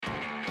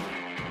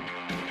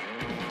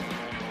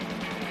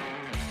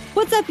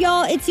What's up,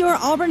 y'all? It's your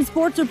Auburn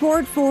Sports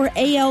Report for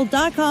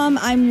AL.com.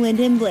 I'm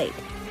Lyndon Blake.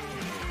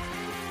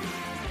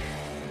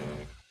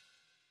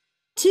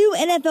 Two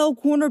NFL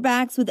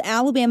cornerbacks with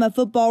Alabama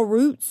football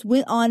roots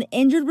went on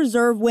injured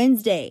reserve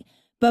Wednesday.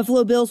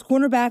 Buffalo Bills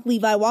cornerback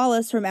Levi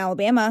Wallace from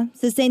Alabama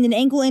sustained an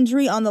ankle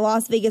injury on the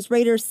Las Vegas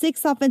Raiders'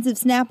 sixth offensive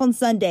snap on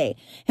Sunday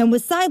and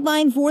was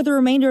sidelined for the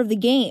remainder of the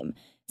game.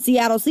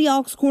 Seattle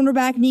Seahawks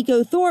cornerback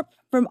Nico Thorpe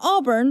from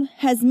Auburn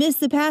has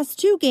missed the past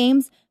two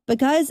games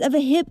because of a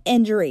hip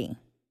injury.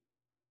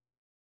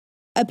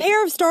 A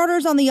pair of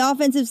starters on the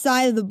offensive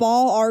side of the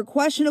ball are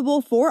questionable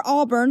for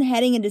Auburn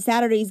heading into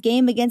Saturday's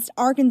game against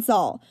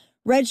Arkansas.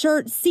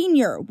 Redshirt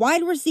senior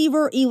wide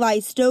receiver Eli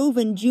Stove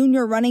and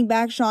junior running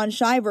back Sean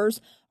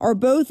Shivers are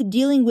both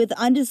dealing with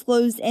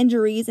undisclosed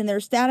injuries, and their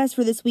status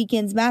for this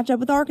weekend's matchup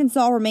with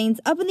Arkansas remains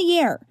up in the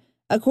air,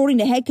 according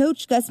to head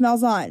coach Gus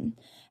Malzahn.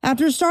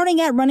 After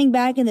starting at running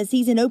back in the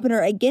season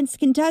opener against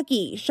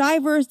Kentucky,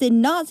 Shivers did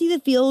not see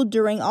the field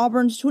during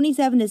Auburn's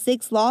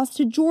 27-6 loss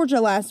to Georgia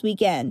last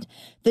weekend.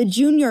 The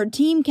junior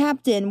team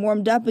captain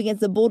warmed up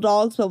against the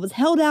Bulldogs but was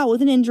held out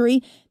with an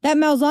injury that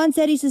Malzahn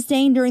said he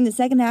sustained during the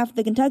second half of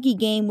the Kentucky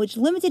game, which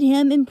limited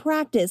him in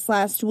practice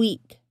last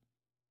week.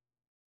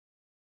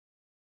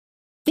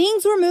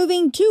 Things were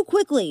moving too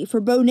quickly for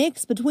Bo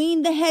Nix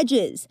between the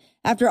hedges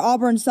after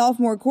Auburn's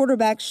sophomore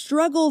quarterback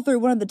struggled through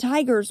one of the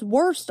Tigers'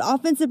 worst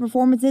offensive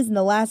performances in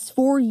the last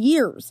 4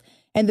 years,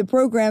 and the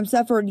program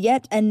suffered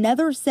yet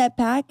another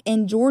setback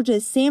in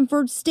Georgia's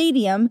Sanford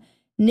Stadium.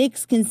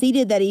 Nix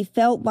conceded that he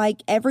felt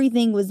like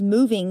everything was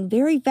moving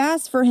very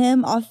fast for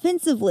him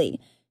offensively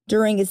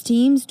during his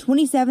team's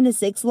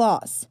 27-6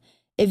 loss.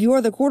 If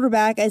you're the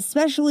quarterback,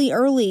 especially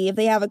early, if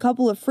they have a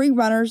couple of free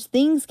runners,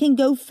 things can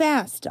go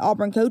fast,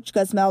 Auburn coach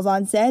Gus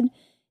Malzahn said.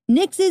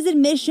 Nix's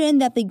admission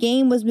that the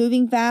game was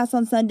moving fast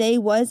on Sunday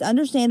was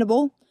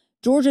understandable.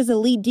 Georgia's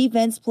elite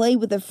defense played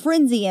with a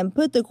frenzy and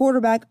put the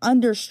quarterback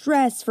under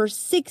stress for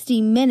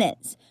 60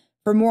 minutes.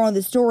 For more on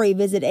the story,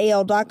 visit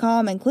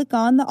AL.com and click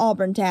on the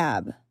Auburn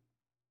tab.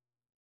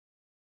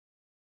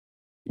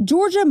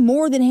 Georgia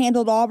more than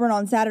handled Auburn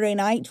on Saturday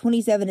night,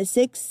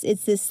 27-6.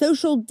 It's this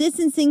social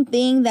distancing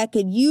thing that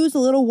could use a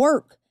little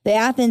work. The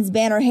Athens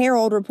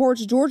Banner-Herald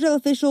reports Georgia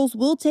officials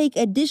will take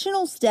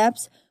additional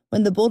steps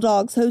when the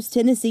Bulldogs host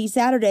Tennessee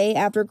Saturday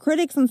after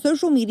critics on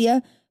social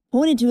media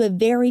pointed to a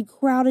very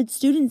crowded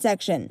student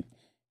section.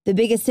 The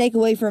biggest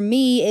takeaway for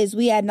me is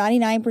we had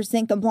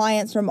 99%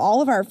 compliance from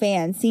all of our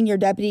fans, Senior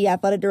Deputy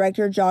Athletic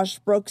Director Josh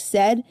Brooks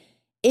said.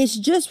 It's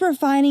just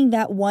refining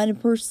that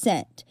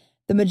 1%.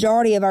 The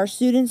majority of our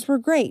students were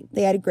great.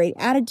 They had great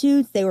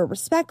attitudes, they were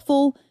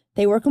respectful,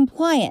 they were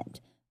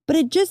compliant. But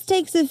it just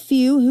takes a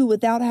few who,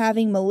 without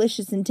having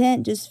malicious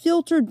intent, just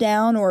filter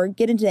down or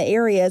get into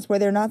areas where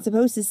they're not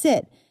supposed to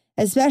sit,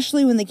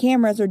 especially when the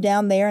cameras are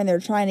down there and they're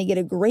trying to get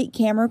a great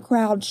camera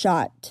crowd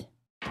shot.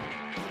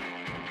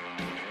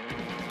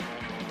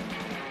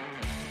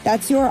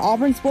 That's your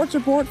Auburn Sports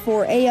Report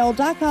for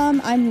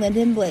AL.com. I'm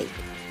Lyndon Blake.